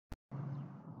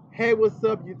Hey, what's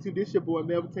up, YouTube? This your boy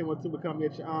Melvin Ten One Two become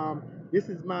Mitch. This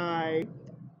is my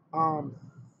um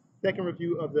second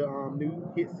review of the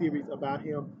new hit series about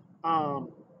him.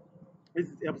 This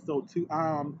is episode 2.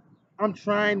 I'm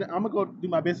gonna go do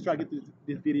my best to try to get through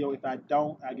this video. If I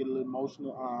don't, I get a little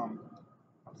emotional.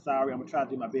 I'm sorry. I'm gonna try to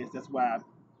do my best. That's why it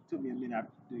took me a minute.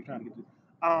 I'm trying to get through.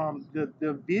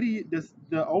 The video,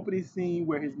 the opening scene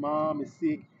where his mom is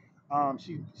sick.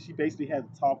 She basically has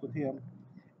a talk with him,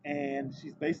 and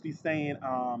she's basically saying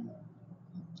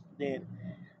that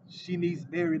she needs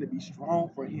Mary to be strong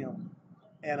for him,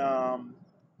 and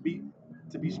be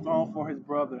to be strong for his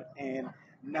brother and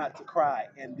not to cry.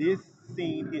 And this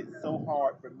scene hit so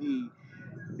hard for me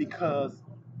because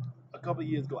a couple of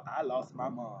years ago I lost my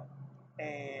mom,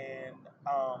 and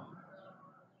um,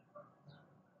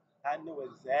 I know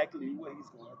exactly what he's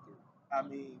going through. I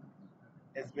mean,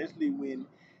 especially when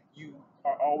you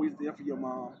are always there for your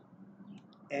mom,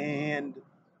 and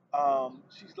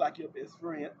she's like your best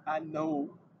friend. I know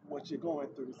what you're going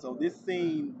through. So this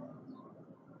scene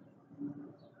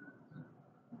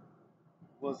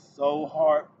was so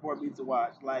hard for me to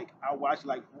watch. Like I watched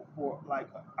like for like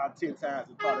 10 times,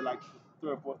 and probably like the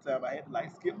third or fourth time I had to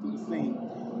like skip through the scene.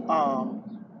 Um,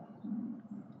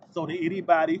 so that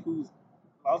anybody who's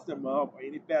lost their mom or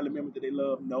any family member that they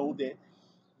love know that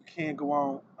you can't go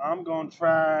on. I'm gonna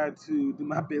try to do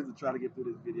my best to try to get through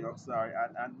this video. I'm sorry.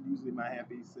 I'm usually my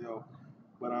happy self,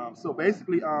 but so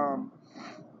basically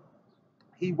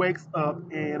he wakes up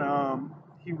and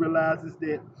he realizes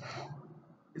that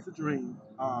it's a dream.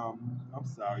 I'm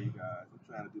sorry, you guys. I'm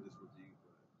trying to do this review,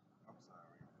 but I'm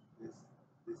sorry.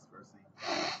 This first scene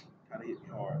kind of hit me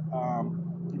hard.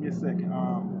 Give me a second.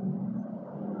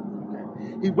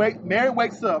 Okay. Mary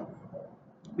wakes up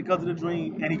because of the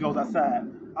dream, and he goes outside.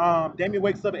 Damien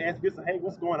wakes up and asks Vincent, "Hey,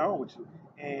 what's going on with you?"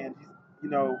 And he's, you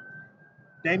know,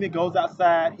 Damien goes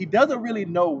outside. He doesn't really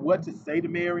know what to say to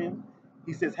Marion.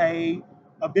 He says, "Hey."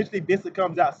 Eventually, Vincent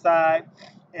comes outside,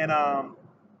 and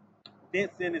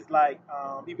Vincent is like,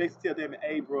 he basically tells Damon,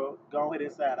 "Hey, bro, go ahead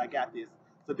inside. I got this."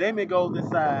 So Damon goes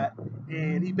inside,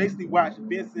 and he basically watched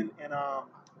Vincent and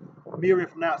Miriam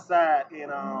from outside.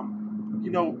 And,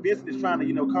 Vincent is trying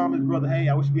to, calm his brother. "Hey,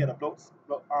 I wish we had a blunt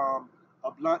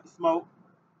to smoke,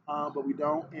 but we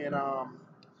don't." And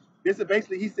Vincent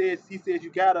basically, he says,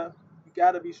 you gotta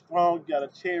be strong. You gotta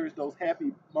cherish those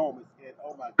happy moments. And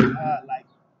oh my God, like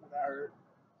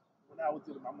when I was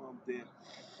telling my mom dead,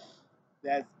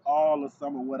 that's all of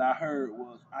some of what I heard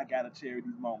was I gotta cherish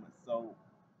these moments. So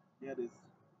yeah, this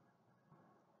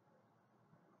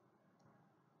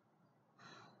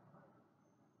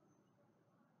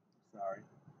sorry.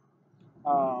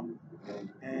 Um,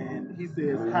 and he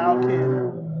says, "How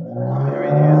can Mary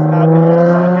asks, how can I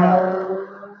walk out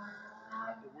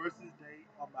the worstest day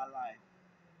of my life?"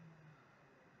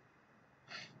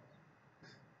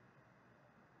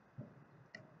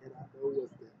 And I know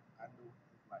what's that. I know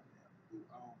it's like that.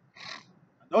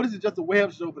 I know this is just a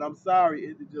web show, but I'm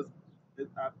sorry.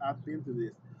 I've been through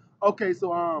this. Okay,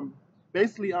 so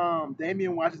basically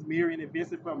Damien watches Mary and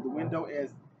Vincent from the window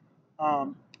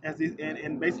um,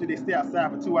 and basically they stay outside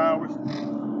for 2 hours.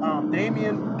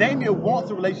 Damien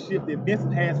wants a relationship that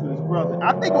Vincent has with his brother.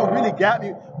 I think what really got me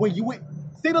when you went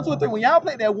Signal 2 or 3, when y'all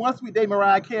played that One Sweet Day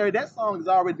Mariah Carey, that song has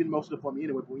already been emotional for me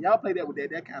anyway. But when y'all played that with that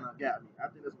kind of got me. I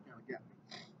think that's what kind of got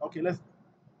me.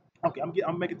 Okay,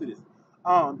 I'm making through this.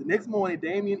 The next morning,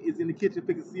 Damien is in the kitchen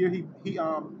picking cereal. He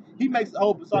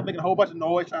start making a whole bunch of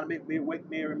noise trying to wake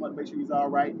Mary and make sure he's all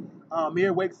right.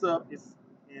 Mary wakes up.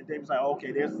 And Damien's like,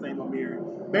 "Okay, there's the same old Mary."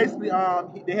 Basically,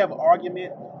 they have an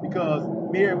argument because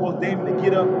Mary wants Damien to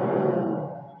get up.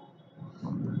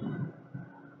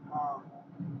 Um,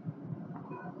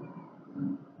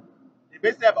 they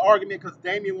basically have an argument because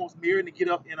Damien wants Mary to get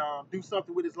up and do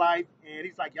something with his life, and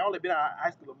he's like, "Y'all only been out of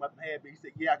high school a month and a half," but he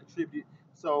said, "Yeah, I contributed."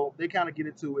 So they kind of get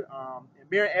into it. And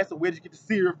Mary asks him, "Where'd you get the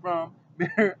cereal from?"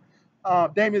 Mary,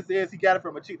 Damien says he got it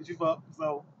from a chick that you fucked.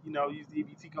 So use the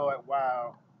EBT code.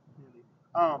 Wow. Really.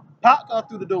 Pop comes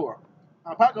through the door.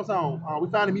 Pop comes home. We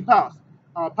finally meet Pops.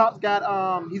 Pops got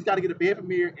he's got to get a bed for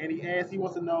Mary, and he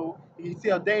wants to know. He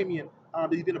tells Damien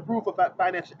that he's been approved for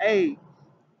financial aid,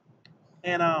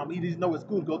 and he needs to know what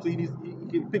school to go to. He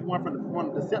can pick one of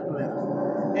the acceptance letters.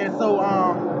 And so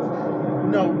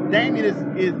Damien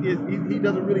he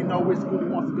doesn't really know which school he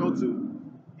wants to go to,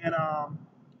 and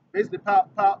basically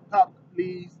Pop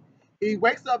leaves. He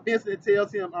wakes up Vincent and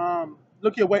tells him,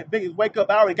 "Look here, wake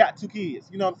up! I already got 2 kids.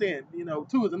 You know what I'm saying?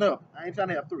 2 is enough. I ain't trying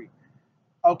to have 3."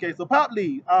 Okay, so Pop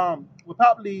leaves. When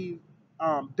Pop leaves,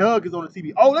 Doug is on the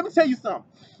TV. Oh, let me tell you something.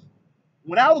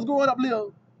 When I was growing up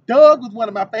little, Doug was one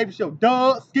of my favorite shows.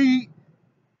 Doug, Skeet,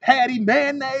 Patty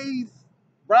Mayonnaise,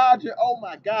 Roger. Oh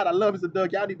my God, I love Mr.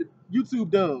 Doug. Y'all need to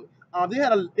YouTube Doug. They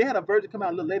had a version come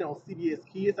out a little later on CBS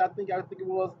Kids. I think it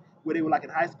was where they were like in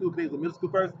high school, they was in middle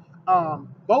school first.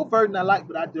 Both versions I like,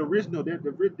 but the original there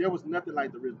was nothing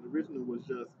like the original. The original was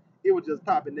just it was just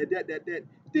popping that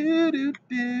do do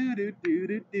do do do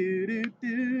do do do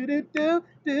do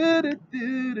do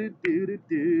do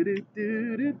do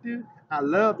do do do. I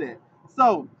love that.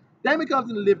 So Damon comes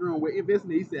in the living room where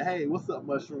Vincent. He said, "Hey, what's up,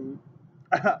 Mushroom?"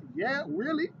 Yeah,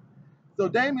 really? So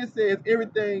Damien says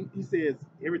everything. He says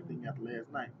everything after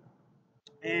last night,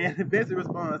 and Vincent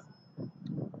responds,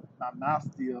 "My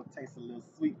mouth still tastes a little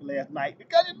sweet from last night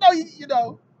because you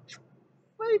know,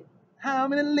 wait, how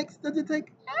many licks does it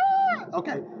take?" Ah!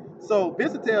 Okay, so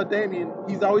Vincent tells Damien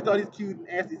he's always thought he's cute and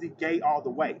asks, "Is he gay all the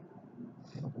way?"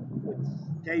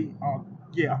 Gay,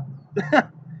 yeah.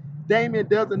 Damien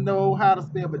doesn't know how to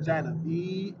spell vagina.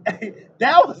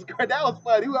 That was great. That was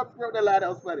funny. Whoever wrote that line, that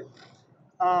was funny.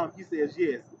 He says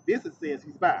yes. Vincent says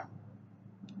he's bi.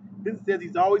 Vincent says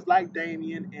he's always liked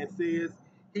Damien and says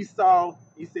he said,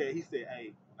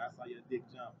 hey, when I saw your dick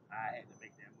jump, I had to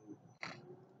make that move.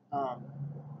 Um,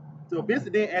 so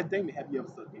Vincent then asked Damien, have you ever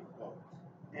sucked dick before?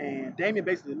 And Damien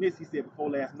basically admits, he said, before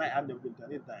last night, I've never really done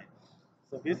anything.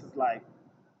 So Vincent's like,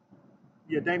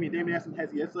 yeah, Damien asked him,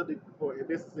 has he ever sucked dick before? And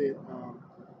Vincent said,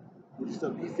 would you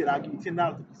suck? He said, I'll give you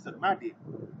 $10 if you suck my dick.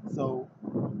 So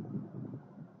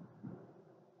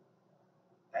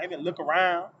Damien look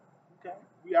around. Okay,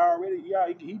 we already, yeah,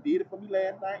 he did it for me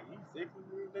last night. He said,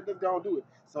 let's go and do it.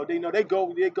 So they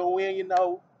go in,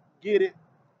 get it.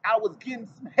 I was getting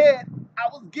some head. I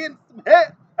was getting some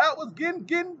head. I was getting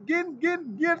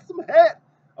some head.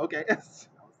 Okay,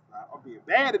 I'm being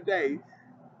bad today.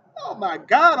 Oh my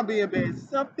God, I'm being bad.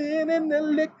 Something in the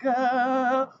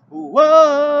liquor.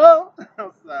 Whoa.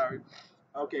 I'm sorry.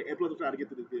 Okay, and plus I'm trying to get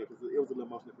to this video because it was a little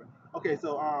emotional. Okay,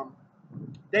 so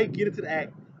they get into the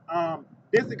act.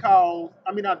 Vincent calls,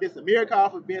 I mean not Vincent, Mary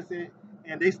calls for Vincent,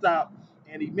 and they stop.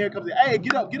 And the Mary comes in, hey,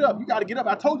 get up, you gotta get up.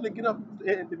 I told you to get up.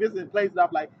 And the Vincent plays it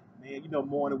off like, man,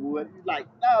 Morning Wood. He's like,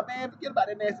 nah, man, forget about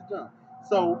that nasty junk.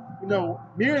 So,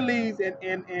 Mary leaves,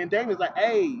 and Damon's like,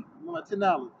 hey, you want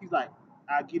 $10? He's like,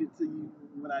 I'll get it to you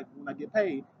when I get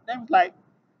paid. Damon's like,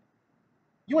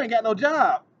 you ain't got no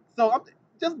job. So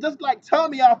I'm just like tell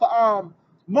me off of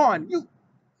Martin, you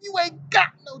ain't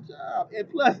got no job. And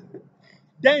plus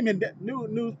Damon,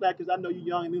 news factors, I know you're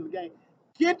young and new to the game.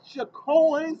 Get your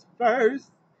coins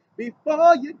first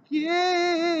before you give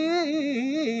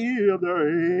the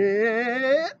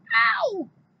head. Ow!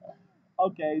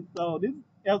 Okay, so this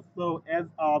episode, as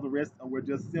all the rest, were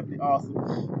just simply awesome.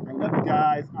 I love you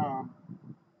guys.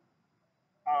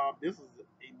 This is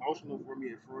emotional for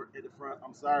me at the front.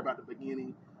 I'm sorry about the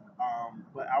beginning,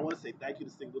 but I want to say thank you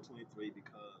to Single 23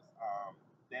 because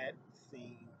that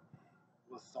scene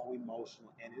was so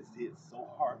emotional and it hit so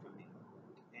hard for me.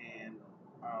 And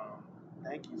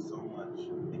thank you so much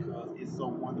because it's so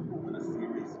wonderful when a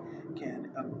series can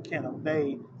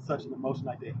convey such an emotion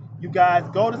like that. You guys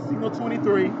go to Signal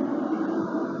 23.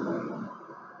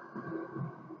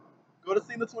 Go to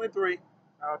Signal 23.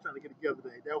 I was trying to get it together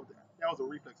today. That was a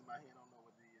reflex in my hand. I don't know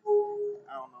what it is.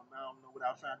 I don't know what I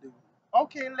was trying to do.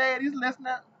 Okay, ladies, let's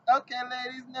not. Okay,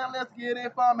 ladies, now let's get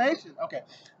information. Okay,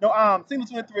 no, Signal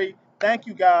 23. Thank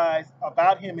you guys.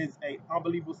 About Him is a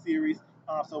unbelievable series.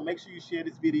 So make sure you share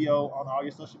this video on all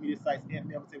your social media sites at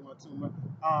Melvin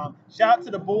shout out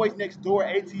to the boys next door,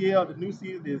 ATL. The new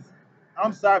season is.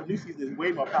 I'm sorry, the new season is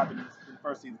way more popular than the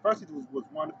first season. The first season was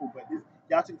wonderful, but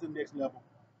y'all took it to the next level.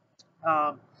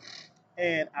 Um,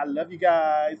 and I love you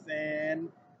guys, and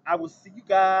I will see you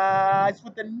guys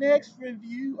with the next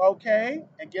review, okay?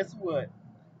 And guess what?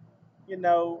 You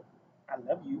know, I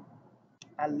love you.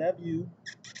 I love you.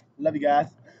 Love you guys.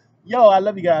 Yo, I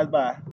love you guys. Bye.